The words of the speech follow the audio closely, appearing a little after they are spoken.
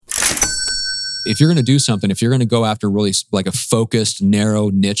if you're going to do something, if you're going to go after really like a focused, narrow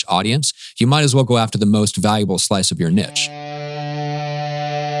niche audience, you might as well go after the most valuable slice of your niche.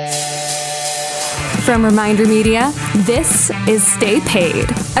 From Reminder Media, this is Stay Paid,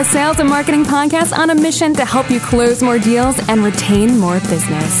 a sales and marketing podcast on a mission to help you close more deals and retain more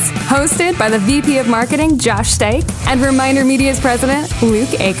business. Hosted by the VP of Marketing, Josh Stake, and Reminder Media's president, Luke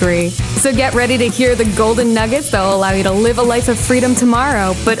Acree. So get ready to hear the golden nuggets that will allow you to live a life of freedom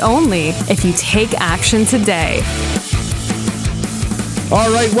tomorrow, but only if you take action today.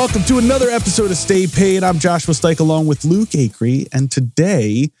 All right, welcome to another episode of Stay Paid. I'm Joshua Stike along with Luke Acree, and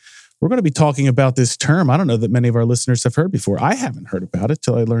today we're going to be talking about this term I don't know that many of our listeners have heard before. I haven't heard about it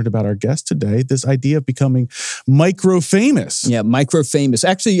till I learned about our guest today, this idea of becoming micro-famous. Yeah, micro-famous.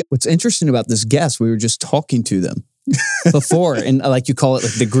 Actually, what's interesting about this guest, we were just talking to them before, and like you call it,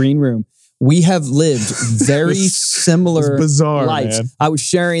 like the green room. We have lived very similar bizarre, lives. Man. I was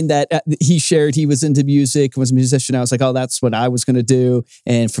sharing that he shared he was into music, was a musician. I was like, oh, that's what I was going to do.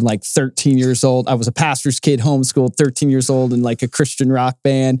 And from like 13 years old, I was a pastor's kid, homeschooled, 13 years old in like a Christian rock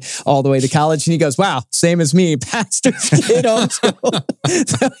band all the way to college. And he goes, wow, same as me, pastor's kid, homeschooled.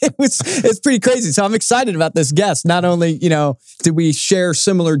 So it's pretty crazy. So I'm excited about this guest. Not only, did we share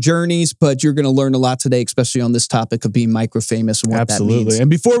similar journeys, but you're going to learn a lot today, especially on this topic of being micro-famous and what that means. And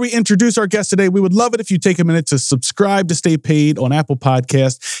before we introduce our guest today, we would love it if you take a minute to subscribe to Stay Paid on Apple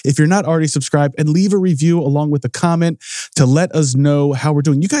Podcasts. If you're not already subscribed, and leave a review along with a comment to let us know how we're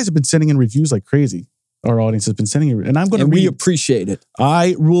doing. You guys have been sending in reviews like crazy. Our audience has been sending it, and I'm going to read. We appreciate it.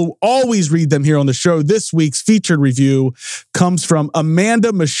 I will always read them here on the show. This week's featured review comes from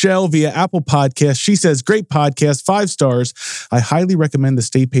Amanda Michelle via Apple Podcast. She says, great podcast, 5 stars. I highly recommend the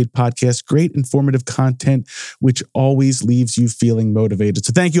Stay Paid podcast. Great informative content, which always leaves you feeling motivated.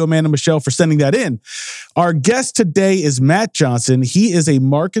 So thank you, Amanda Michelle, for sending that in. Our guest today is Matt Johnson. He is a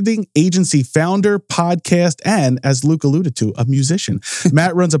marketing agency founder, podcast, and, as Luke alluded to, a musician.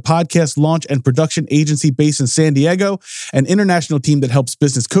 Matt runs a podcast launch and production agency based in San Diego, an international team that helps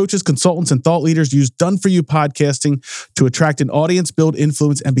business coaches, consultants, and thought leaders use done-for-you podcasting to attract an audience, build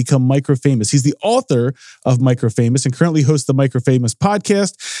influence, and become micro-famous. He's the author of Micro-Famous and currently hosts the Micro-Famous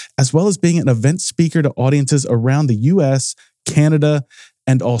podcast, as well as being an event speaker to audiences around the U.S., Canada,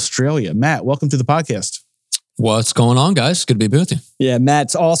 and Australia. Matt, welcome to the podcast. What's going on, guys? Good to be with you. Yeah, Matt,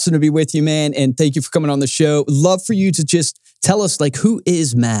 it's awesome to be with you, man. And thank you for coming on the show. Love for you to just tell us, like, who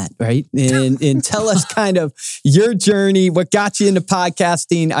is Matt, right? And tell us kind of your journey, what got you into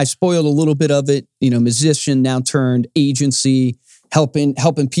podcasting. I spoiled a little bit of it, musician, now turned agency, helping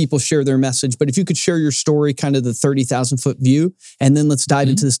people share their message. But if you could share your story, kind of the 30,000-foot view, and then let's dive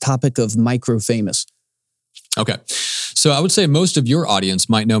into this topic of micro-famous. Okay. So I would say most of your audience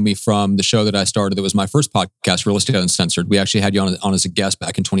might know me from the show that I started. That was my first podcast, Real Estate Uncensored. We actually had you on as a guest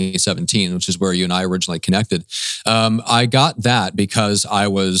back in 2017, which is where you and I originally connected. I got that because I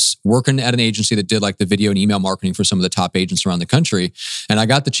was working at an agency that did like the video and email marketing for some of the top agents around the country. And I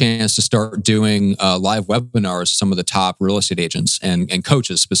got the chance to start doing live webinars with some of the top real estate agents and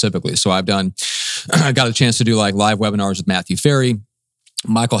coaches specifically. So I got a chance to do like live webinars with Matthew Ferry,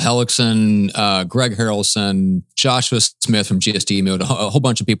 Michael Hellickson, Greg Harrelson, Joshua Smith from GSD Email, a whole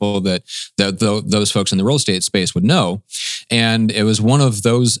bunch of people that those folks in the real estate space would know. And it was one of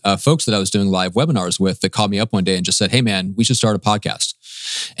those folks that I was doing live webinars with that called me up one day and just said, hey, man, we should start a podcast.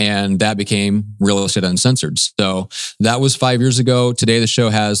 And that became Real Estate Uncensored. So that was 5 years ago. Today, the show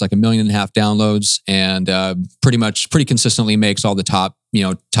has like 1.5 million downloads and pretty consistently makes all the top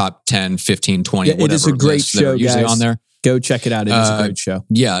 10, 15, 20, whatever. It is a great show, usually guys. On there. Go check it out. It is a great show.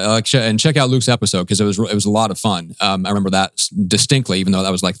 Yeah, and check out Luke's episode because it was a lot of fun. I remember that distinctly, even though that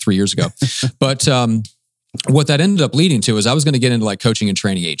was like 3 years ago. But what that ended up leading to is I was going to get into like coaching and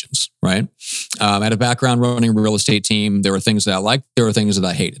training agents, right? I had a background running a real estate team. There were things that I liked. There were things that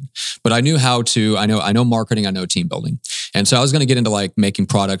I hated. But I knew I know marketing. I know team building. And so I was going to get into like making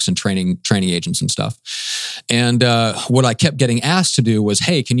products and training agents and stuff. And what I kept getting asked to do was,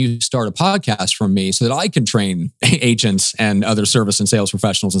 hey, can you start a podcast from me so that I can train agents and other service and sales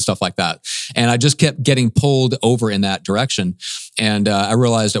professionals and stuff like that? And I just kept getting pulled over in that direction. And I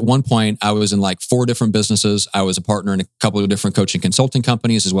realized at one point I was in like 4 different businesses. I was a partner in a couple of different coaching consulting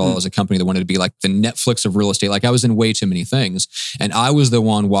companies, as well as a company that wanted to be like the Netflix of real estate. Like I was in way too many things. And I was the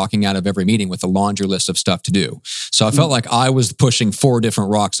one walking out of every meeting with a laundry list of stuff to do. So I felt like I was pushing 4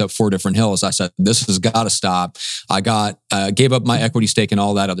 different rocks up 4 different hills. I said, this has got to stop. I gave up my equity stake and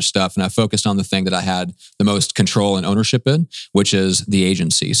all that other stuff. And I focused on the thing that I had the most control and ownership in, which is the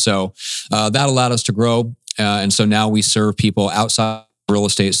agency. So that allowed us to grow. And so now we serve people outside real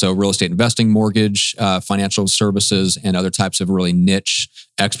estate. So real estate investing, mortgage, financial services, and other types of really niche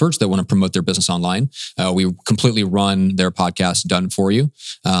experts that want to promote their business online. We completely run their podcast done for you.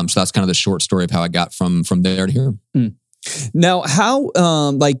 So that's kind of the short story of how I got from there to here. Now, how,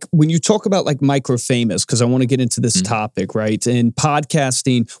 like when you talk about like micro famous, because I want to get into this topic, right? And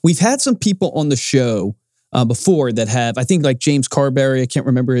podcasting, we've had some people on the show before that have, I think like James Carberry, I can't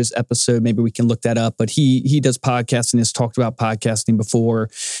remember his episode. Maybe we can look that up, but he does podcasting, has talked about podcasting before.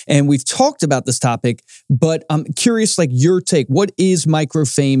 And we've talked about this topic, but I'm curious, like your take, what is micro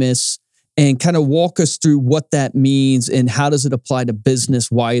famous? And kind of walk us through what that means and how does it apply to business?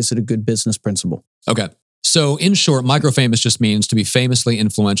 Why is it a good business principle? Okay. So in short, microfamous just means to be famously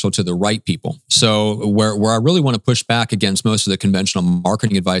influential to the right people. So where I really want to push back against most of the conventional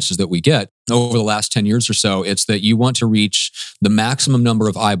marketing advices that we get over the last 10 years or so, it's that you want to reach the maximum number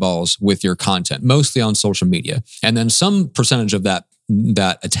of eyeballs with your content, mostly on social media. And then some percentage of that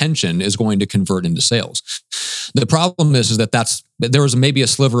attention is going to convert into sales. The problem is that there was maybe a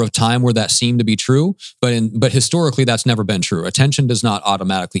sliver of time where that seemed to be true, but historically that's never been true. Attention does not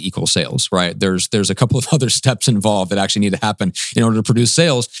automatically equal sales, right? There's a couple of other steps involved that actually need to happen in order to produce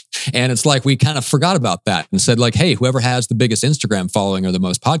sales. And it's like we kind of forgot about that and said like, hey, whoever has the biggest Instagram following or the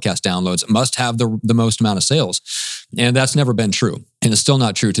most podcast downloads must have the most amount of sales. And that's never been true. And it's still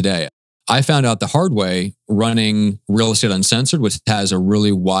not true today. I found out the hard way running Real Estate Uncensored, which has a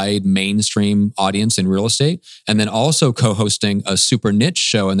really wide mainstream audience in real estate, and then also co-hosting a super niche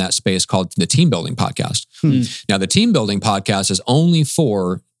show in that space called the Team Building Podcast. Now, the Team Building Podcast is only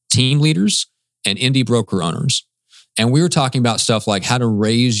for team leaders and indie broker owners. And we were talking about stuff like how to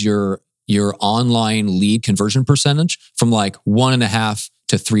raise your online lead conversion percentage from like 1.5%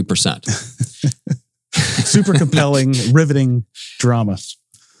 to 3%. Super compelling, riveting drama.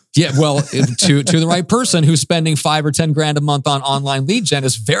 Yeah, well, to the right person who's spending $5 or $10 grand a month on online lead gen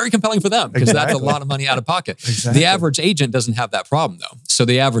is very compelling for them because that's a lot of money out of pocket. The average agent doesn't have that problem though. So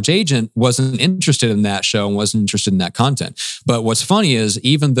the average agent wasn't interested in that show and wasn't interested in that content. But what's funny is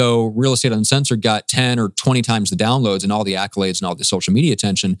even though Real Estate Uncensored got 10 or 20 times the downloads and all the accolades and all the social media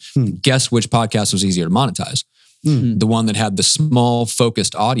attention, guess which podcast was easier to monetize? The one that had the small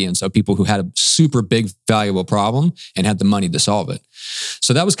focused audience of people who had a super big valuable problem and had the money to solve it.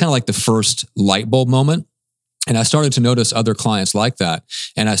 So that was kind of like the first light bulb moment. And I started to notice other clients like that.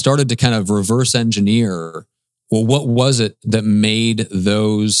 And I started to kind of reverse engineer, well, what was it that made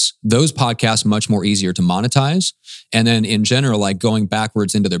those podcasts much more easier to monetize? And then in general, like going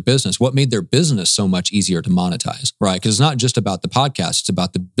backwards into their business, what made their business so much easier to monetize, right? Because it's not just about the podcast, it's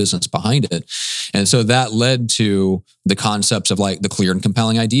about the business behind it. And so that led to the concepts of like the clear and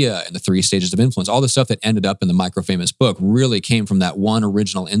compelling idea and the 3 stages of influence. All the stuff that ended up in the Microfamous book really came from that one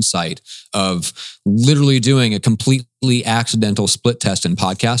original insight of literally doing a completely accidental split test in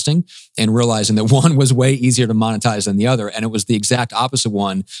podcasting and realizing that one was way easier to monetize than the other. And it was the exact opposite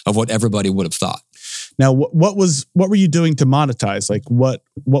one of what everybody would have thought. Now, what were you doing to monetize? Like what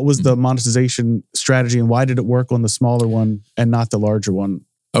was the monetization strategy and why did it work on the smaller one and not the larger one?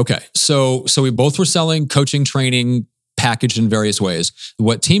 Okay. So we both were selling coaching, training, packaged in various ways.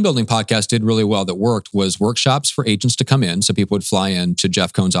 What Team Building Podcast did really well that worked was workshops for agents to come in. So people would fly in to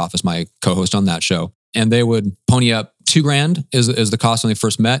Jeff Cohn's office, my co-host on that show, and they would pony up $2,000 is the cost when they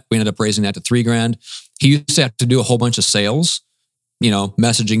first met. We ended up raising that to $3,000. He used to have to do a whole bunch of sales,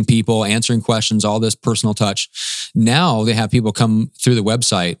 messaging people, answering questions, all this personal touch. Now they have people come through the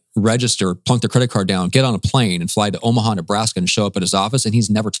website, register, plunk their credit card down, get on a plane and fly to Omaha, Nebraska and show up at his office and he's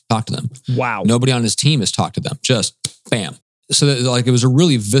never talked to them. Wow. Nobody on his team has talked to them. Just bam. So that, it was a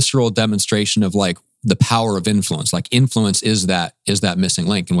really visceral demonstration of like the power of influence. Like influence is that missing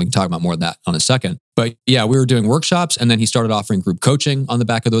link. And we can talk about more of that on a second. But yeah, we were doing workshops and then he started offering group coaching on the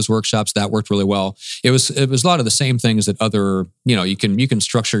back of those workshops. That worked really well. It was a lot of the same things that other, you can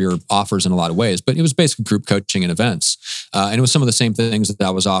structure your offers in a lot of ways, but it was basically group coaching and events. And it was some of the same things that I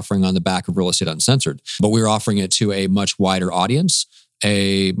was offering on the back of Real Estate Uncensored, but we were offering it to a much wider audience,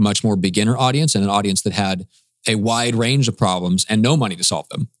 a much more beginner audience, and an audience that had a wide range of problems and no money to solve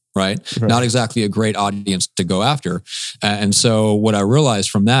them. Right? Not exactly a great audience to go after. And so what I realized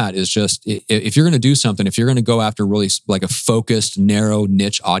from that is just, if you're going to do something, if you're going to go after really like a focused, narrow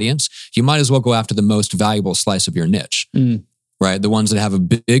niche audience, you might as well go after the most valuable slice of your niche. Right? The ones that have a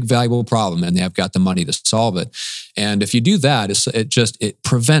big valuable problem and they have got the money to solve it. And if you do that, it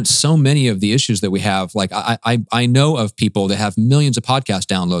prevents so many of the issues that we have. Like I know of people that have millions of podcast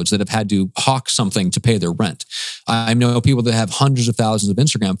downloads that have had to hawk something to pay their rent. I know people that have hundreds of thousands of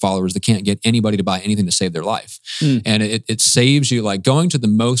Instagram followers that can't get anybody to buy anything to save their life. And it saves you, like going to the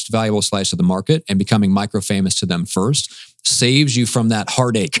most valuable slice of the market and becoming micro famous to them first saves you from that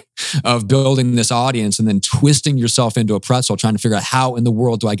heartache of building this audience and then twisting yourself into a pretzel trying to figure out how in the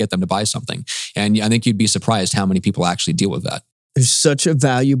world do I get them to buy something. And I think you'd be surprised how many people actually deal with that. There's such a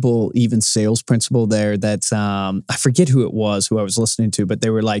valuable even sales principle there that I forget who it was, who I was listening to, but they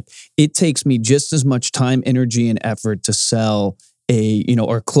were like, it takes me just as much time, energy, and effort to sell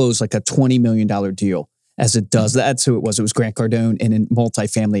or close like a $20 million deal as it does. That's who it was. It was Grant Cardone and in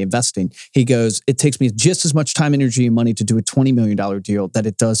multifamily investing. He goes, it takes me just as much time, energy, and money to do a $20 million deal that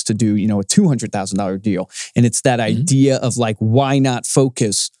it does to do, a $200,000 deal. And it's that idea of like, why not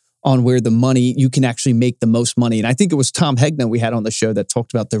focus on where the money, you can actually make the most money. And I think it was Tom Hegna we had on the show that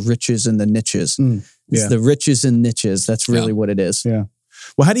talked about the riches and the niches. It's the riches and niches. That's really what it is. Yeah.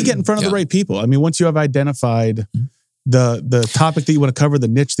 Well, how do you get in front of the right people? I mean, once you have identified the topic that you want to cover, the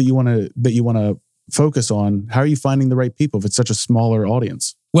niche that you want to focus on, how are you finding the right people if it's such a smaller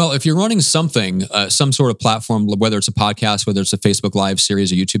audience? Well, if you're running something, some sort of platform, whether it's a podcast, whether it's a Facebook Live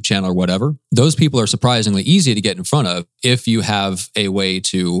series, a YouTube channel, or whatever, those people are surprisingly easy to get in front of if you have a way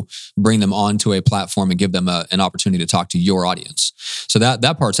to bring them onto a platform and give them an opportunity to talk to your audience. So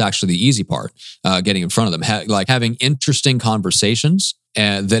that part's actually the easy part, getting in front of them, like having interesting conversations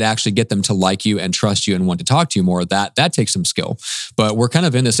that actually get them to like you and trust you and want to talk to you more. That takes some skill. But we're kind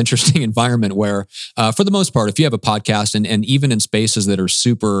of in this interesting environment where, for the most part, if you have a podcast and even in spaces that are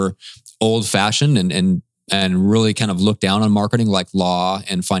super old-fashioned and really kind of look down on marketing, like law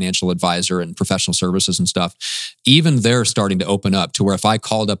and financial advisor and professional services and stuff, even they're starting to open up to where if I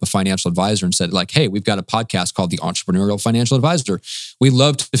called up a financial advisor and said like, hey, we've got a podcast called The Entrepreneurial Financial Advisor. We'd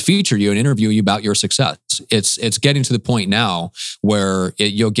love to feature you and interview you about your success. It's getting to the point now where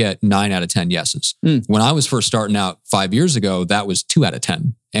you'll get 9 out of 10 yeses. When I was first starting out 5 years ago, that was 2 out of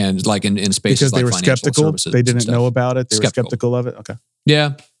 10. And like in spaces because they like were skeptical, they didn't know about it. They were skeptical of it. Okay.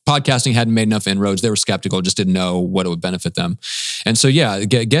 Yeah. Podcasting hadn't made enough inroads. They were skeptical, just didn't know what it would benefit them. And so,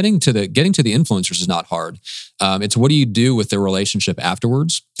 getting to the influencers is not hard. It's what do you do with their relationship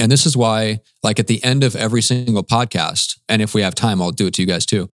afterwards? And this is why, like at the end of every single podcast, and if we have time, I'll do it to you guys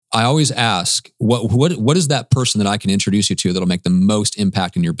too. I always ask, what is that person that I can introduce you to that'll make the most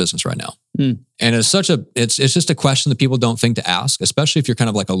impact in your business right now? And it's just a question that people don't think to ask, especially if you're kind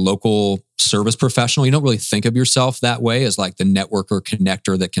of like a local service professional. You don't really think of yourself that way as like the networker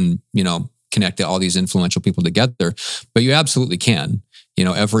connector that can, connect all these influential people together. But you absolutely can.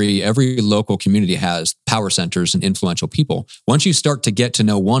 Every local community has power centers and influential people. Once you start to get to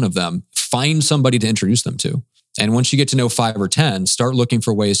know one of them, find somebody to introduce them to. And once you get to know 5 or 10, start looking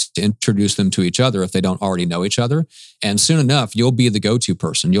for ways to introduce them to each other if they don't already know each other. And soon enough, you'll be the go-to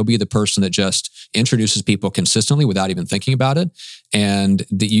person. You'll be the person that just introduces people consistently without even thinking about it. And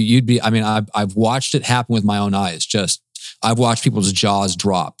I've watched it happen with my own eyes. I've watched people's jaws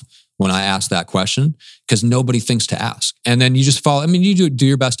drop when I ask that question because nobody thinks to ask. And then you just follow. You do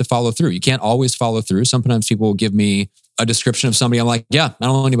your best to follow through. You can't always follow through. Sometimes people will give me a description of somebody. I'm like, yeah, I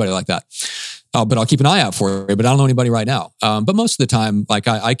don't know anybody like that. But I'll keep an eye out for you, but I don't know anybody right now. But most of the time, like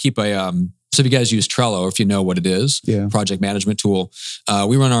I keep so if you guys use Trello, if you know what it is, project management tool,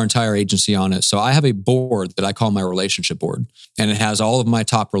 we run our entire agency on it. So I have a board that I call my relationship board. And it has all of my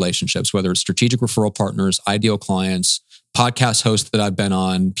top relationships, whether it's strategic referral partners, ideal clients, podcast hosts that I've been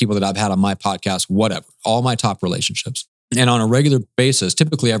on, people that I've had on my podcast, whatever, all my top relationships. And on a regular basis,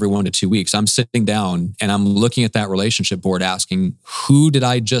 typically every 1 to 2 weeks, I'm sitting down and I'm looking at that relationship board asking, who did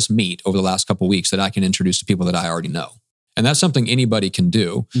I just meet over the last couple of weeks that I can introduce to people that I already know? And that's something anybody can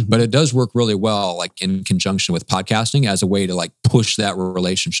do, but it does work really well, like in conjunction with podcasting as a way to like push that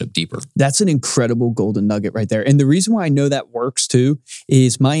relationship deeper. That's an incredible golden nugget right there. And the reason why I know that works too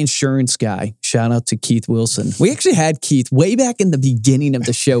is my insurance guy, shout out to Keith Wilson. We actually had Keith way back in the beginning of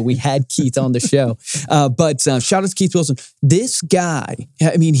the show. We had Keith on the show, but shout out to Keith Wilson. This guy,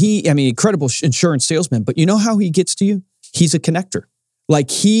 incredible insurance salesman, but you know how he gets to you? He's a connector. Like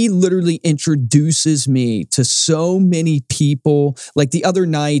he literally introduces me to so many people. Like the other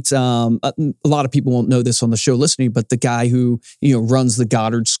night, a lot of people won't know this on the show listening, but the guy who, runs the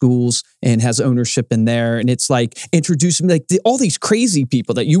Goddard schools and has ownership in there. And it's like introducing me all these crazy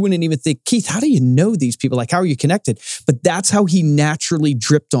people that you wouldn't even think, Keith, how do you know these people? Like, how are you connected? But that's how he naturally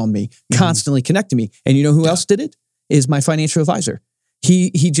dripped on me, constantly connecting me. And you know who else did it? Is my financial advisor.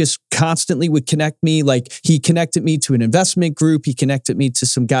 He just constantly would connect me. Like he connected me to an investment group. He connected me to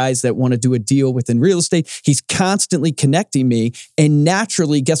some guys that want to do a deal within real estate. He's constantly connecting me. And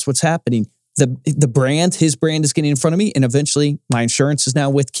naturally, guess what's happening? His brand is getting in front of me. And eventually my insurance is now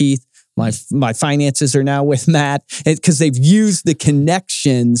with Keith. My finances are now with Matt, because they've used the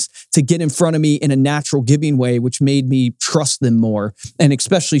connections to get in front of me in a natural giving way, which made me trust them more and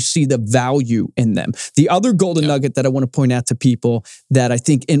especially see the value in them. The other golden nugget that I want to point out to people that I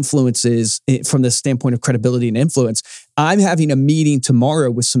think influences from the standpoint of credibility and influence, I'm having a meeting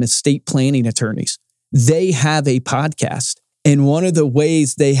tomorrow with some estate planning attorneys. They have a podcast. And one of the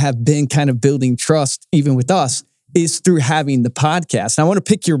ways they have been kind of building trust, even with us, is through having the podcast. And I want to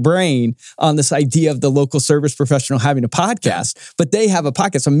pick your brain on this idea of the local service professional having a podcast, but they have a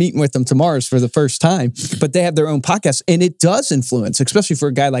podcast. I'm meeting with them tomorrow for the first time, but they have their own podcast, and it does influence, especially for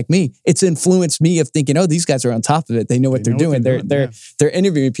a guy like me. It's influenced me of thinking, oh, these guys are on top of it. They know what they're doing. They're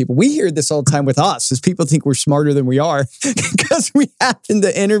interviewing people. We hear this all the time with us, as people think we're smarter than we are because we happen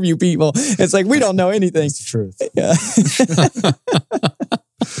to interview people. It's like, we don't know anything. That's the truth. Yeah.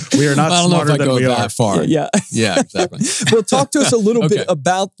 We are not smarter than we are. That far. Yeah. Yeah, exactly. Well, talk to us a little bit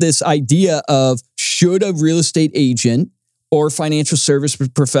about this idea of, should a real estate agent or financial service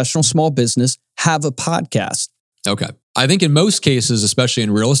professional, small business, have a podcast? Okay. I think in most cases, especially in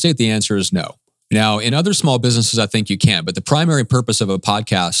real estate, the answer is no. Now, in other small businesses, I think you can, but the primary purpose of a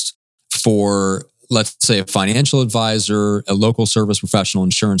podcast for, let's say, a financial advisor, a local service professional,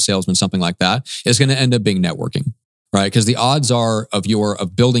 insurance salesman, something like that, is going to end up being networking. Right? Because the odds are of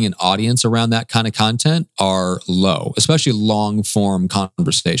building an audience around that kind of content are low, especially long form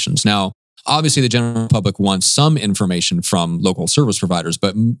conversations. Now, obviously the general public wants some information from local service providers,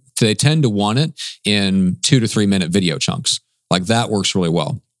 but they tend to want it in 2 to 3 minute video chunks. Like that works really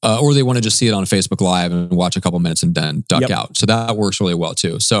well. Or they want to just see it on Facebook Live and watch a couple minutes and then duck out. So that works really well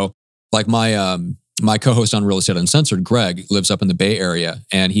too. So like my co-host on Real Estate Uncensored, Greg, lives up in the Bay Area,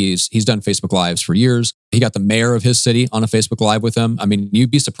 and he's done Facebook Lives for years. He got the mayor of his city on a Facebook Live with him. I mean,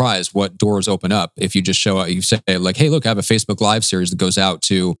 you'd be surprised what doors open up if you just show up. You say like, "Hey, look, I have a Facebook Live series that goes out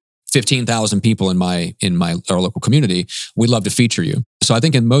to 15,000 people in our local community. We'd love to feature you." So I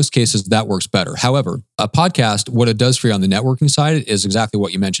think in most cases that works better. However, a podcast, what it does for you on the networking side is exactly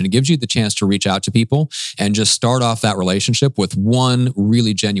what you mentioned. It gives you the chance to reach out to people and just start off that relationship with one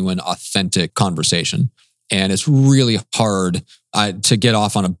really genuine, authentic conversation. And it's really hard to get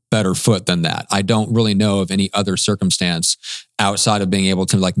off on a better foot than that. I don't really know of any other circumstance outside of being able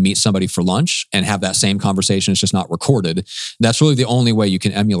to like meet somebody for lunch and have that same conversation. It's just not recorded. That's really the only way you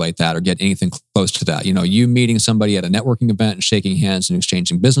can emulate that or get anything close to that. You know, you meeting somebody at a networking event and shaking hands and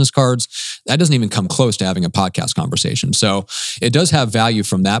exchanging business cards, that doesn't even come close to having a podcast conversation. So it does have value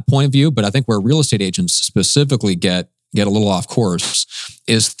from that point of view. But I think where real estate agents specifically get a little off course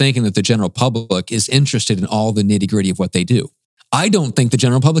is thinking that the general public is interested in all the nitty gritty of what they do. I don't think the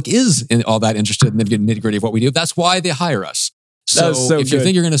general public is all that interested in the nitty gritty of what we do. That's why they hire us. So if you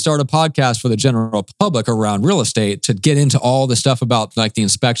think you're going to start a podcast for the general public around real estate to get into all the stuff about like the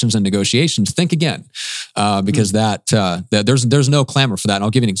inspections and negotiations, think again, because there's no clamor for that. And I'll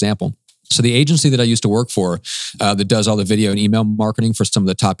give you an example. So the agency that I used to work for that does all the video and email marketing for some of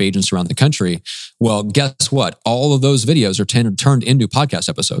the top agents around the country, well, guess what? All of those videos are turned into podcast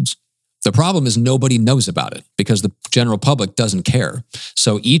episodes. The problem is nobody knows about it because the general public doesn't care.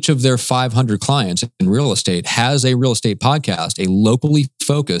 So each of their 500 clients in real estate has a real estate podcast, a locally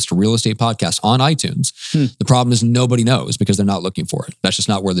focused real estate podcast on iTunes. The problem is nobody knows because they're not looking for it. That's just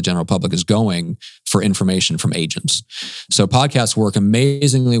not where the general public is going for information from agents. So podcasts work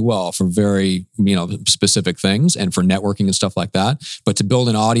amazingly well for very, specific things and for networking and stuff like that. But to build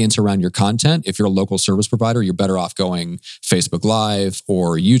an audience around your content, if you're a local service provider, you're better off going Facebook Live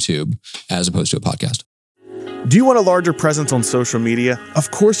or YouTube as opposed to a podcast. Do you want a larger presence on social media?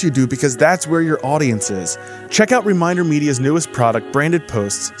 Of course you do, because that's where your audience is. Check out Reminder Media's newest product, Branded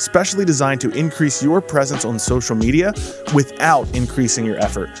Posts, specially designed to increase your presence on social media without increasing your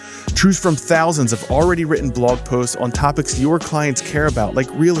effort. Choose from thousands of already written blog posts on topics your clients care about, like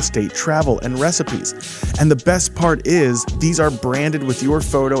real estate, travel, and recipes. And the best part is, these are branded with your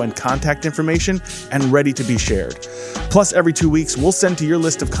photo and contact information and ready to be shared. Plus, every 2 weeks, we'll send to your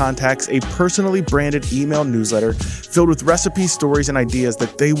list of contacts a personally branded email newsletter filled with recipes, stories, and ideas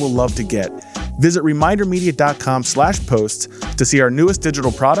that they will love to get. Visit remindermedia.com/posts to see our newest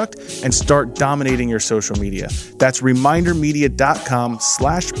digital product and start dominating your social media. That's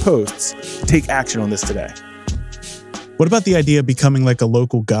remindermedia.com/posts. Take action on this today. What about the idea of becoming like a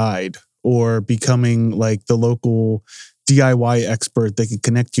local guide or becoming like the local DIY expert that can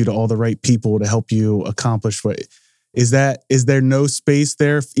connect you to all the right people to help you accomplish what? Is there no space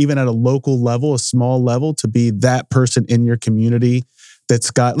there, even at a local level, a small level, to be that person in your community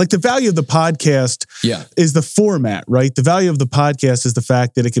that's got, like, the value of the podcast is the format, right? The value of the podcast is the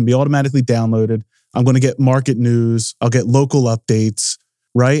fact that it can be automatically downloaded. I'm going to get market news. I'll get local updates,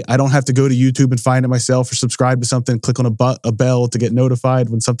 right? I don't have to go to YouTube and find it myself or subscribe to something, click on a bell to get notified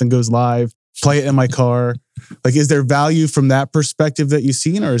when something goes live, play it in my car. Like, is there value from that perspective that you've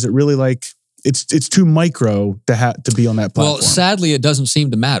seen, or is it really like it's too micro to be on that platform? Well, sadly, it doesn't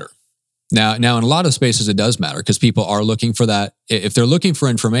seem to matter. Now, in a lot of spaces, it does matter because people are looking for that. If they're looking for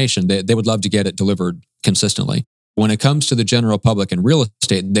information, they would love to get it delivered consistently. When it comes to the general public and real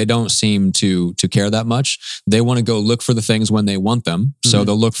estate, they don't seem to care that much. They want to go look for the things when they want them. So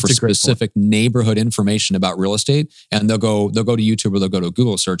they'll look for specific neighborhood information about real estate, and they'll go to YouTube or they'll go to a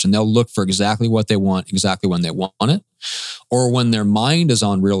Google search, and they'll look for exactly what they want, exactly when they want it. Or when their mind is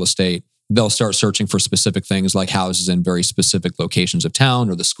on real estate, they'll start searching for specific things like houses in very specific locations of town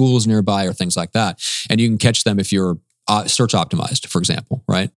or the schools nearby or things like that. And you can catch them if you're search optimized, for example,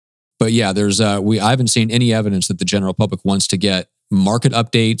 right? But yeah, I haven't seen any evidence that the general public wants to get market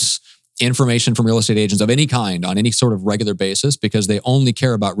updates, information from real estate agents of any kind on any sort of regular basis, because they only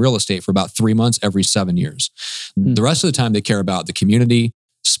care about real estate for about 3 months every 7 years. The rest of the time they care about the community,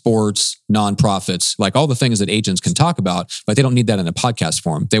 sports, nonprofits, like all the things that agents can talk about, but they don't need that in a podcast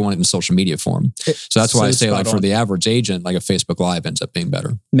form. They want it in social media form. So that's why I say, like, for the average agent, like a Facebook Live ends up being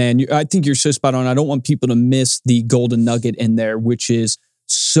better. Man, I think you're so spot on. I don't want people to miss the golden nugget in there, which is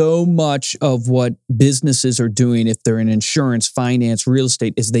so much of what businesses are doing, if they're in insurance, finance, real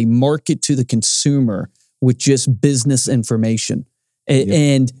estate, is they market to the consumer with just business information.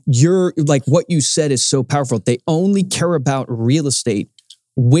 And you're like, what you said is so powerful. They only care about real estate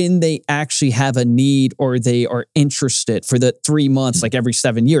when they actually have a need or they are interested for the 3 months, like every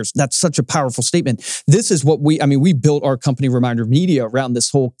 7 years. That's such a powerful statement. This is what we built our company Reminder Media around this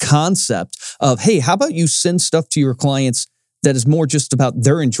whole concept of, hey, how about you send stuff to your clients that is more just about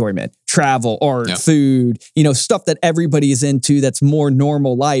their enjoyment, travel, art, food, stuff that everybody is into, that's more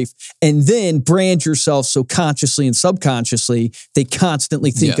normal life. And then brand yourself so consciously and subconsciously, they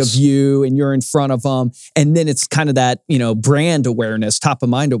constantly think of you and you're in front of them. And then it's kind of that, brand awareness, top of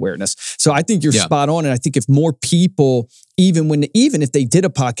mind awareness. So I think you're spot on. And I think if more people, even if they did a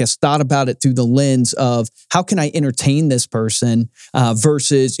podcast, thought about it through the lens of how can I entertain this person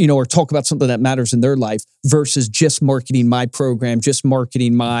versus, or talk about something that matters in their life versus just marketing my program, just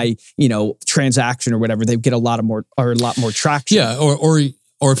marketing my, transaction or whatever, they get a lot more traction. Yeah. Or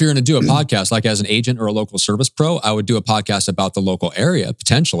if you're going to do a podcast, like as an agent or a local service pro, I would do a podcast about the local area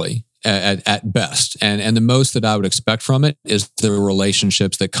potentially at best. And the most that I would expect from it is the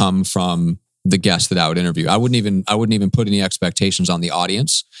relationships that come from the guests that I would interview. I wouldn't even put any expectations on the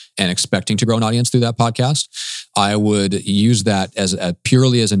audience and expecting to grow an audience through that podcast. I would use that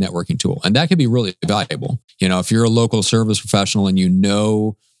purely as a networking tool. And that could be really valuable. If you're a local service professional and you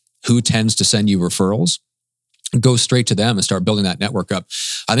know who tends to send you referrals, go straight to them and start building that network up.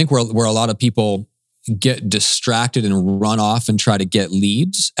 I think where a lot of people get distracted and run off and try to get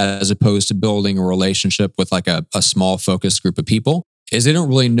leads as opposed to building a relationship with like a small focused group of people is they don't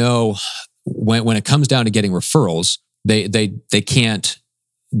really know when it comes down to getting referrals, they can't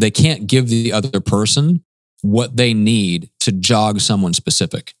give the other person what they need to jog someone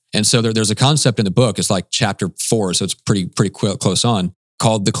specific. And so there's a concept in the book, it's like chapter 4, so it's pretty close on,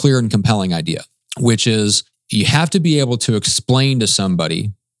 called the clear and compelling idea, which is you have to be able to explain to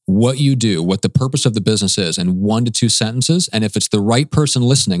somebody what you do, what the purpose of the business is in 1 to 2 sentences. And if it's the right person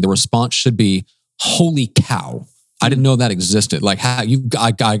listening, the response should be, holy cow. I didn't know that existed. Like, I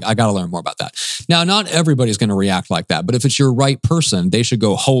got to learn more about that. Now, not everybody's going to react like that, but if it's your right person, they should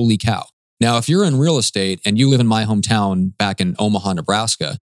go, holy cow. Now, if you're in real estate and you live in my hometown back in Omaha,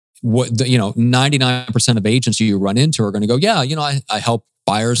 Nebraska, 99% of agents you run into are going to go, yeah, I help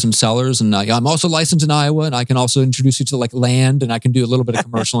buyers and sellers, and I'm also licensed in Iowa, and I can also introduce you to like land, and I can do a little bit of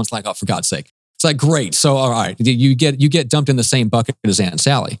commercial. And it's like, oh, for God's sake. It's like, great. So, all right, you get dumped in the same bucket as Aunt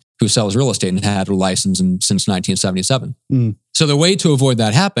Sally, who sells real estate and had a license since 1977. So the way to avoid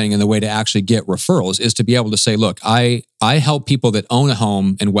that happening and the way to actually get referrals is to be able to say, look, I help people that own a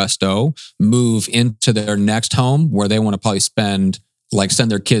home in West O move into their next home where they want to probably send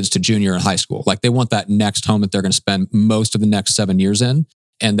their kids to junior and high school. Like they want that next home that they're going to spend most of the next 7 years in.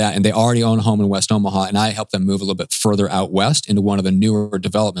 And they already own a home in West Omaha, and I help them move a little bit further out west into one of the newer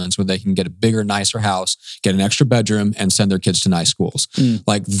developments where they can get a bigger, nicer house, get an extra bedroom, and send their kids to nice schools.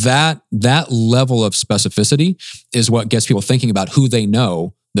 Like that level of specificity is what gets people thinking about who they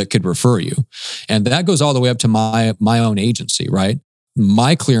know that could refer you. And that goes all the way up to my own agency, right?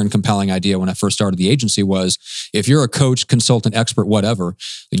 My clear and compelling idea when I first started the agency was, if you're a coach, consultant, expert, whatever,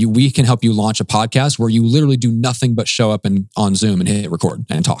 we can help you launch a podcast where you literally do nothing but show up on Zoom and hit record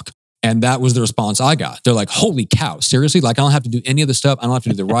and talk. And that was the response I got. They're like, holy cow, seriously? Like, I don't have to do any of the stuff. I don't have to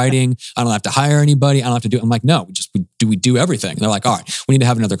do the writing. I don't have to hire anybody. I don't have to do it. I'm like, no, we do everything. And they're like, all right, we need to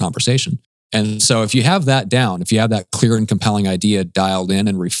have another conversation. And so if you have that down, if you have that clear and compelling idea dialed in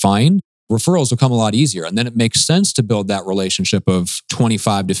and refined, referrals will come a lot easier. And then it makes sense to build that relationship of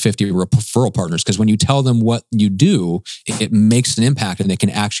 25 to 50 referral partners. Because when you tell them what you do, it makes an impact and they can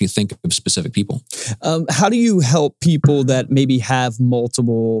actually think of specific people. How do you help people that maybe have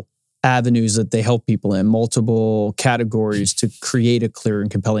multiple avenues that they help people in, multiple categories to create a clear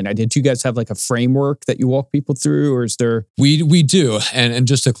and compelling idea? Do you guys have like a framework that you walk people through, or is there? We do. And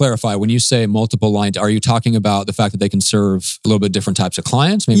just to clarify, when you say multiple lines, are you talking about the fact that they can serve a little bit different types of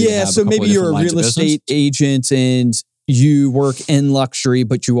clients? Maybe so maybe you're a real estate agent and you work in luxury,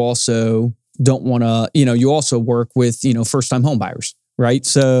 but you also don't want to, you also work with, first-time home buyers. Right.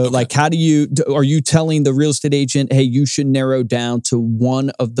 So like, are you telling the real estate agent, hey, you should narrow down to one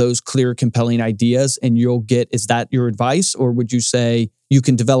of those clear, compelling ideas and you'll get, is that your advice? Or would you say you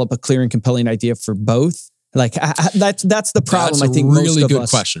can develop a clear and compelling idea for both? Like that's the problem. That's I think really most of good us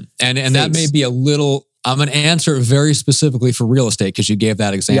question. And that may be a little, I'm going to answer it very specifically for real estate because you gave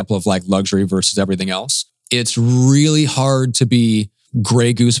that example of like luxury versus everything else. It's really hard to be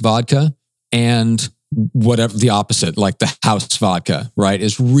Grey Goose vodka and whatever the opposite, like the house vodka, right?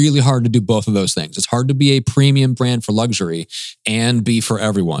 It's really hard to do both of those things. It's hard to be a premium brand for luxury and be for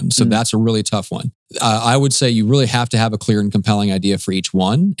everyone. So that's a really tough one. I would say you really have to have a clear and compelling idea for each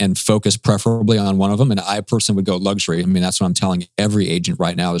one and focus preferably on one of them. And I personally would go luxury. I mean, that's what I'm telling every agent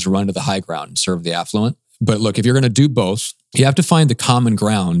right now is run to the high ground and serve the affluent. But look, if you're going to do both, you have to find the common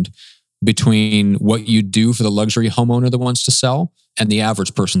ground between what you do for the luxury homeowner that wants to sell and the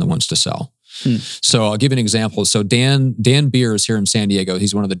average person that wants to sell. So I'll give you an example. So Dan Beers here in San Diego,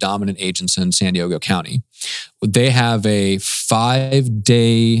 he's one of the dominant agents in San Diego County. They have a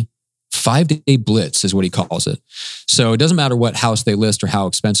 5-day blitz is what he calls it. So it doesn't matter what house they list or how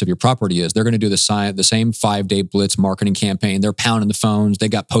expensive your property is. They're going to do the same 5-day blitz marketing campaign. They're pounding the phones. They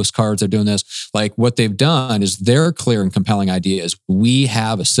got postcards. They're doing this. Like what they've done is their clear and compelling idea is we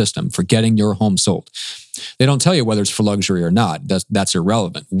have a system for getting your home sold. They don't tell you whether it's for luxury or not. That's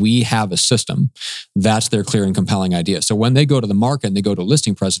irrelevant. We have a system. That's their clear and compelling idea. So when they go to the market and they go to a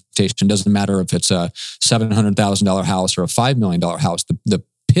listing presentation, doesn't matter if it's a $700,000 house or a $5 million house, the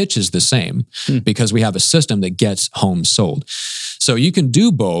pitch is the same because we have a system that gets homes sold. So you can do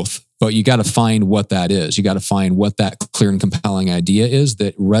both, but you got to find what that is. You got to find what that clear and compelling idea is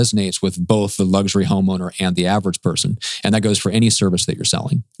that resonates with both the luxury homeowner and the average person. And that goes for any service that you're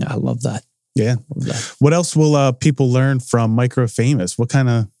selling. I love that. Yeah. What else will people learn from Micro Famous? What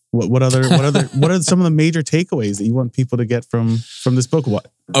are some of the major takeaways that you want people to get from this book?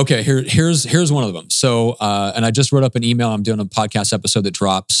 What? Okay, here's one of them. So, and I just wrote up an email. I'm doing a podcast episode that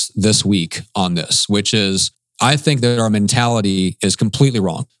drops this week on this, which is I think that our mentality is completely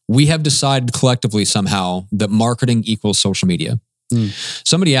wrong. We have decided collectively somehow that marketing equals social media.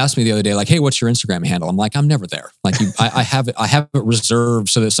 Somebody asked me the other day, like, hey, what's your Instagram handle? I'm like, I'm never there. Like I have it reserved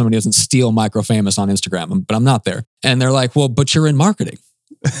so that somebody doesn't steal Micro Famous on Instagram, but I'm not there. And they're like, well, but you're in marketing.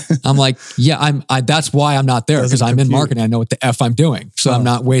 I'm like, yeah, that's why I'm not there because I'm in marketing. I know what the F I'm doing. So I'm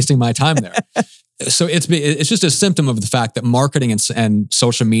not wasting my time there. So it's just a symptom of the fact that marketing and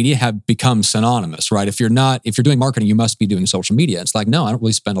social media have become synonymous, right? If you're doing marketing, you must be doing social media. It's like, no, I don't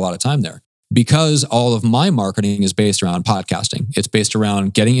really spend a lot of time there. Because all of my marketing is based around podcasting. It's based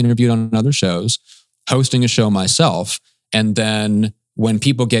around getting interviewed on other shows, hosting a show myself. And then when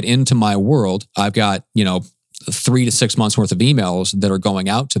people get into my world, I've got, 3 to 6 months worth of emails that are going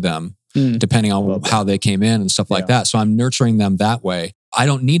out to them, depending on how they came in and stuff like that. So I'm nurturing them that way. I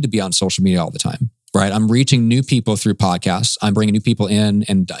don't need to be on social media all the time, right? I'm reaching new people through podcasts. I'm bringing new people in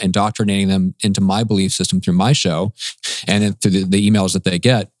and indoctrinating them into my belief system through my show and then through the emails that they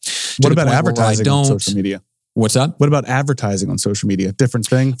get. What about advertising on social media? What's that? What about advertising on social media? Different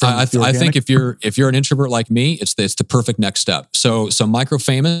thing? I think if you're an introvert like me, it's the perfect next step. So Micro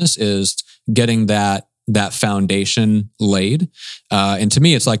Famous is getting that foundation laid. And to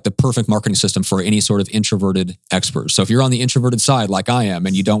me, it's like the perfect marketing system for any sort of introverted expert. So if you're on the introverted side, like I am,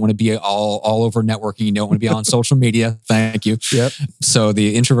 and you don't want to be all over networking, you don't want to be on social media. Thank you. Yep. So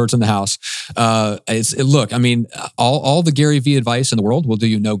the introverts in the house, look, I mean, all the Gary Vee advice in the world will do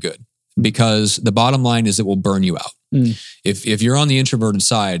you no good because the bottom line is it will burn you out. If you're on the introverted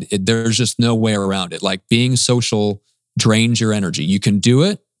side, there's just no way around it. Like being social drains your energy. You can do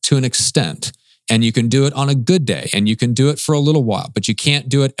it to an extent. And you can do it on a good day and you can do it for a little while, but you can't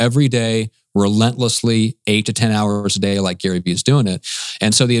do it every day relentlessly 8 to 10 hours a day, like Gary Vee is doing it.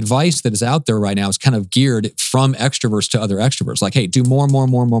 And so the advice that is out there right now is kind of geared from extroverts to other extroverts. Like, hey, do more,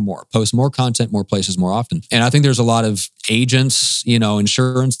 post more content, more places, more often. And I think there's a lot of agents,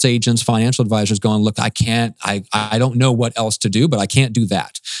 insurance agents, financial advisors going, look, I don't know what else to do, but I can't do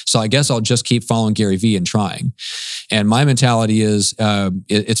that. So I guess I'll just keep following Gary Vee and trying. And my mentality is,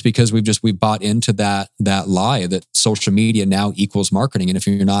 it's because we've bought into that lie that social media now equals marketing. And if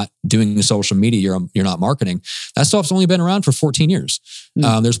you're not doing social media, you're not marketing. That stuff's only been around for 14 years.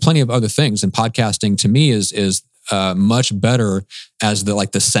 There's plenty of other things. And podcasting to me is much better as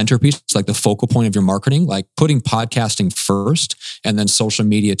the centerpiece. It's like the focal point of your marketing. Like putting podcasting first and then social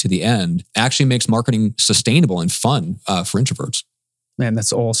media to the end actually makes marketing sustainable and fun for introverts. Man,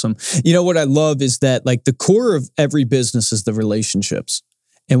 that's awesome. You know what I love is that like the core of every business is the relationships.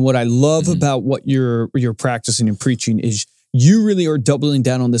 And what I love about what you're practicing and preaching is you really are doubling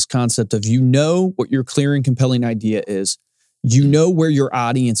down on this concept of what your clear and compelling idea is. You know where your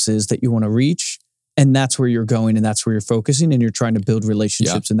audience is that you want to reach. And that's where you're going and that's where you're focusing and you're trying to build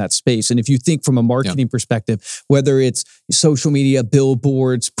relationships in that space. And if you think from a marketing perspective, whether it's social media,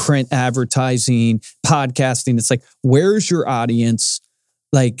 billboards, print advertising, podcasting, it's like, where's your audience?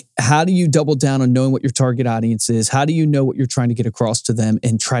 Like, how do you double down on knowing what your target audience is? How do you know what you're trying to get across to them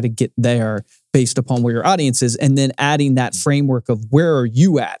and try to get there based upon where your audience is? And then adding that framework of where are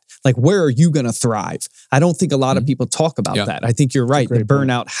you at? Like, where are you going to thrive? I don't think a lot of people talk about that. I think you're right. The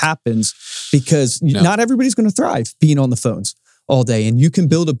burnout happens because not everybody's going to thrive being on the phones all day. And you can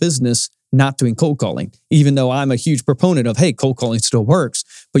build a business not doing cold calling, even though I'm a huge proponent of, hey, cold calling still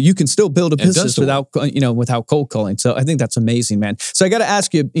works, but you can still build a business without cold calling. So I think that's amazing, man. So I got to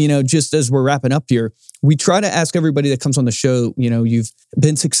ask you, just as we're wrapping up here, we try to ask everybody that comes on the show, you've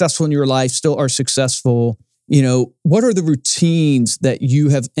been successful in your life, still are successful. What are the routines that you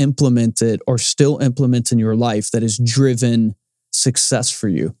have implemented or still implement in your life that has driven success for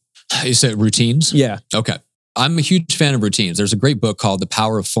you? You said routines? Yeah. Okay. I'm a huge fan of routines. There's a great book called The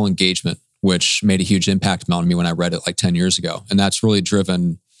Power of Full Engagement, which made a huge impact on me when I read it like 10 years ago. And that's really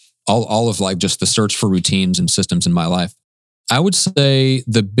driven all of like just the search for routines and systems in my life. I would say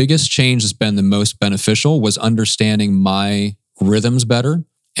the biggest change that's been the most beneficial was understanding my rhythms better.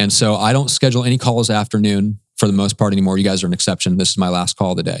 And so I don't schedule any calls afternoon for the most part anymore. You guys are an exception. This is my last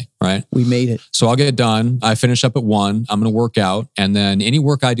call of the day, right? We made it. So I'll get done. I finish up at 1. I'm going to work out. And then any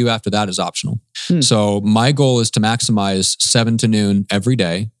work I do after that is optional. So my goal is to maximize 7 to noon every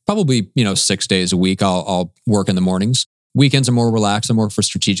day. Probably, 6 days a week. I'll work in the mornings. Weekends are more relaxed. I'm more for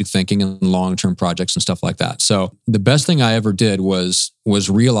strategic thinking and long-term projects and stuff like that. So the best thing I ever did was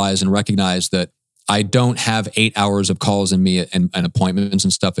realize and recognize that I don't have 8 hours of calls in me and appointments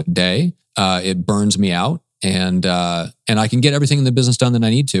and stuff a day. It burns me out. And I can get everything in the business done that I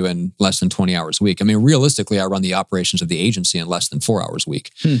need to in less than 20 hours a week. I mean, realistically, I run the operations of the agency in less than 4 hours a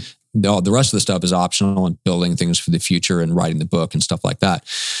week. The rest of the stuff is optional and building things for the future and writing the book and stuff like that.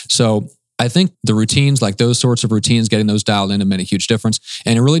 So I think the routines, like those sorts of routines, getting those dialed in have made a huge difference.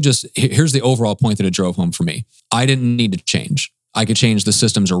 And it really here's the overall point that it drove home for me. I didn't need to change. I could change the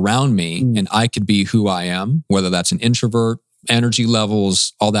systems around me and I could be who I am, whether that's an introvert, energy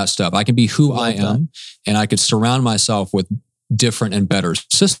levels, all that stuff. I can be who I am and I could surround myself with different and better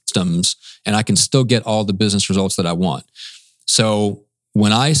systems and I can still get all the business results that I want. So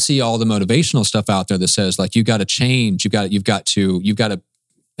when I see all the motivational stuff out there that says like, you got to change, you've got to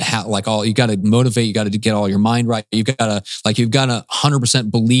motivate, you got to get all your mind right. You've got to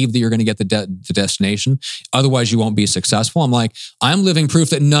 100% believe that you're going to get the destination. Otherwise you won't be successful. I'm like, I'm living proof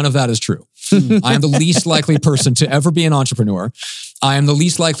that none of that is true. I am the least likely person to ever be an entrepreneur. I am the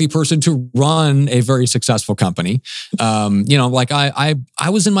least likely person to run a very successful company. I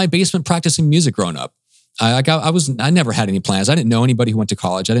was in my basement practicing music growing up. I never had any plans. I didn't know anybody who went to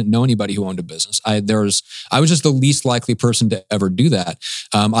college. I didn't know anybody who owned a business. I was just the least likely person to ever do that.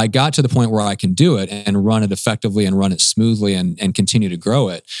 I got to the point where I can do it and run it effectively and run it smoothly and continue to grow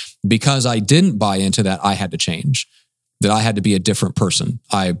it because I didn't buy into that. I had to change, that I had to be a different person.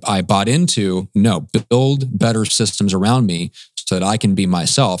 I bought into, build better systems around me so that I can be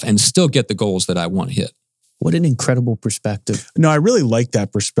myself and still get the goals that I want to hit. What an incredible perspective. No, I really like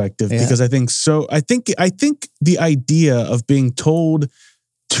that perspective because I think the idea of being told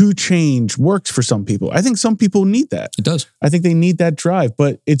to change works for some people. I think some people need that. It does. I think they need that drive,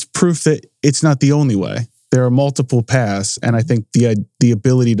 but it's proof that it's not the only way. There are multiple paths. And I think the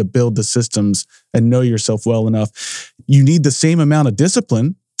ability to build the systems and know yourself well enough, you need the same amount of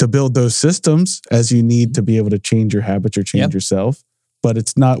discipline to build those systems as you need to be able to change your habits or change yourself. But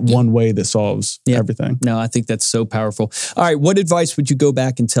it's not one way that solves everything. No, I think that's so powerful. All right. What advice would you go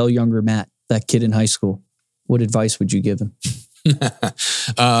back and tell younger Matt that kid in high school, what advice would you give him?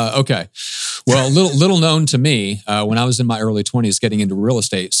 Okay. Well, little known to me, when I was in my early 20s getting into real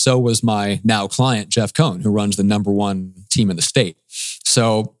estate, so was my now client, Jeff Cohn, who runs the #1 team in the state.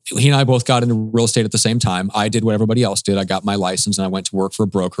 So he and I both got into real estate at the same time. I did what everybody else did. I got my license and I went to work for a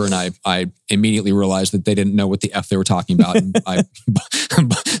broker, and I immediately realized that they didn't know what the F they were talking about. And I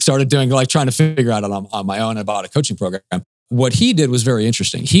started doing, like, trying to figure out it on my own. I bought a coaching program. What he did was very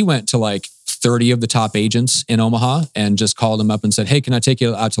interesting. He went to like 30 of the top agents in Omaha and just called them up and said, "Hey, can I take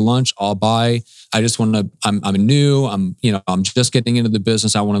you out to lunch? I'll buy. I just want to, I'm new. I'm just getting into the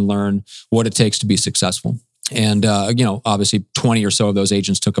business. I want to learn what it takes to be successful." And, obviously 20 or so of those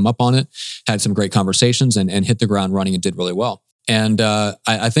agents took him up on it, had some great conversations and hit the ground running and did really well. And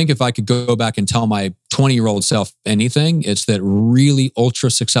I think if I could go back and tell my 20-year-old self anything, it's that really ultra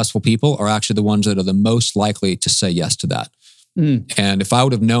successful people are actually the ones that are the most likely to say yes to that. And if I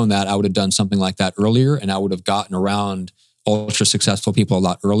would have known that, I would have done something like that earlier, and I would have gotten around ultra successful people a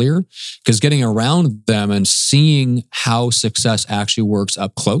lot earlier, because getting around them and seeing how success actually works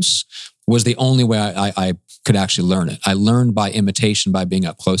up close was the only way I could actually learn it. I learned by imitation, by being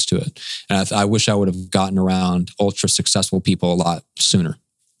up close to it. And I wish I would have gotten around ultra successful people a lot sooner.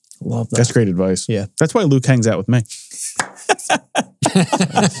 Love that. That's great advice. Yeah. That's why Luke hangs out with me.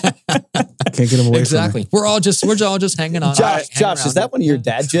 Can't get him away exactly. from me. We're all just hanging on. Josh, is that one of your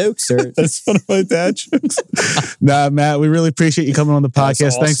dad jokes? Or? That's one of my dad jokes. Nah, Matt, we really appreciate you coming on the podcast.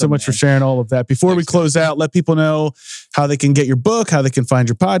 Awesome, Thanks so much for sharing all of that. Before we close out, let people know how they can get your book, how they can find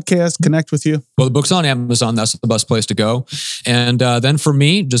your podcast, connect with you. Well, the book's on Amazon. That's the best place to go. And then for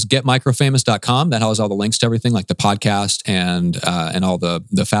me, just getmicrofamous.com. That has all the links to everything, like the podcast and all the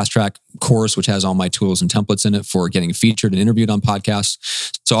fast track course, which has all my tools and templates in it for getting featured and interviewed on podcasts.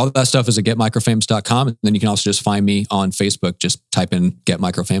 So all that stuff is at getmicrofamous.com. And then you can also just find me on Facebook. Just type in Get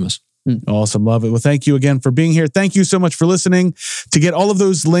Microfamous. Awesome. Love it. Well, thank you again for being here. Thank you so much for listening. To get all of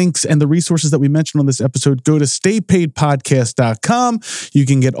those links and the resources that we mentioned on this episode, go to staypaidpodcast.com. You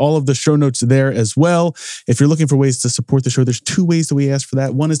can get all of the show notes there as well. If you're looking for ways to support the show, there's 2 ways that we ask for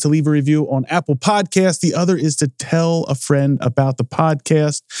that. One is to leave a review on Apple Podcasts. The other is to tell a friend about the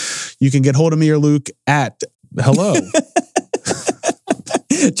podcast. You can get hold of me or Luke at hello.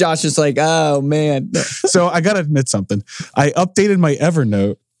 Josh is like, oh man. So I got to admit something. I updated my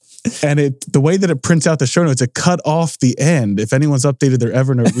Evernote, and the way that it prints out the show notes, it cut off the end. If anyone's updated their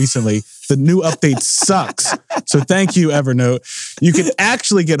Evernote recently, the new update sucks. So thank you, Evernote. You can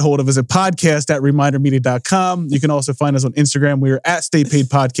actually get hold of us at podcast@remindermedia.com. You can also find us on Instagram. We are at Stay Paid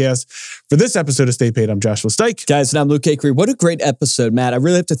Podcast. For this episode of Stay Paid, I'm Joshua Stike. Guys, and I'm Luke Akery. What a great episode, Matt. I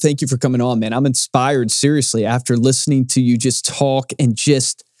really have to thank you for coming on, man. I'm inspired, seriously, after listening to you just talk and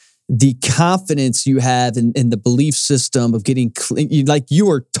just the confidence you have in the belief system of getting like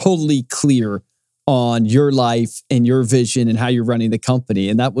you are totally clear on your life and your vision and how you're running the company.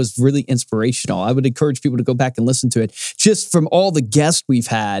 And that was really inspirational. I would encourage people to go back and listen to it just from all the guests we've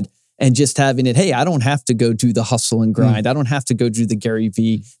had and just having it. Hey, I don't have to go do the hustle and grind. I don't have to go do the Gary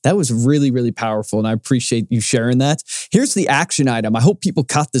Vee. That was really, really powerful. And I appreciate you sharing that. Here's the action item. I hope people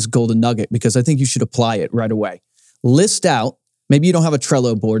caught this golden nugget because I think you should apply it right away. List out. Maybe you don't have a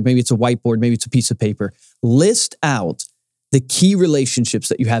Trello board. Maybe it's a whiteboard. Maybe it's a piece of paper. List out the key relationships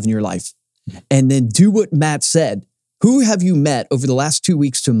that you have in your life. And then do what Matt said. Who have you met over the last 2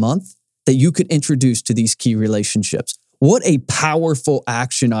 weeks to a month that you could introduce to these key relationships? What a powerful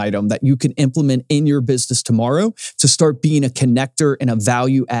action item that you can implement in your business tomorrow to start being a connector and a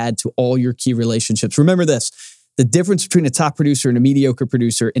value add to all your key relationships. Remember this. The difference between a top producer and a mediocre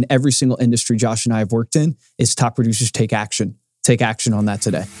producer in every single industry Josh and I have worked in is top producers take action. Take action on that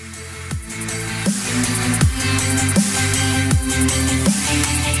today.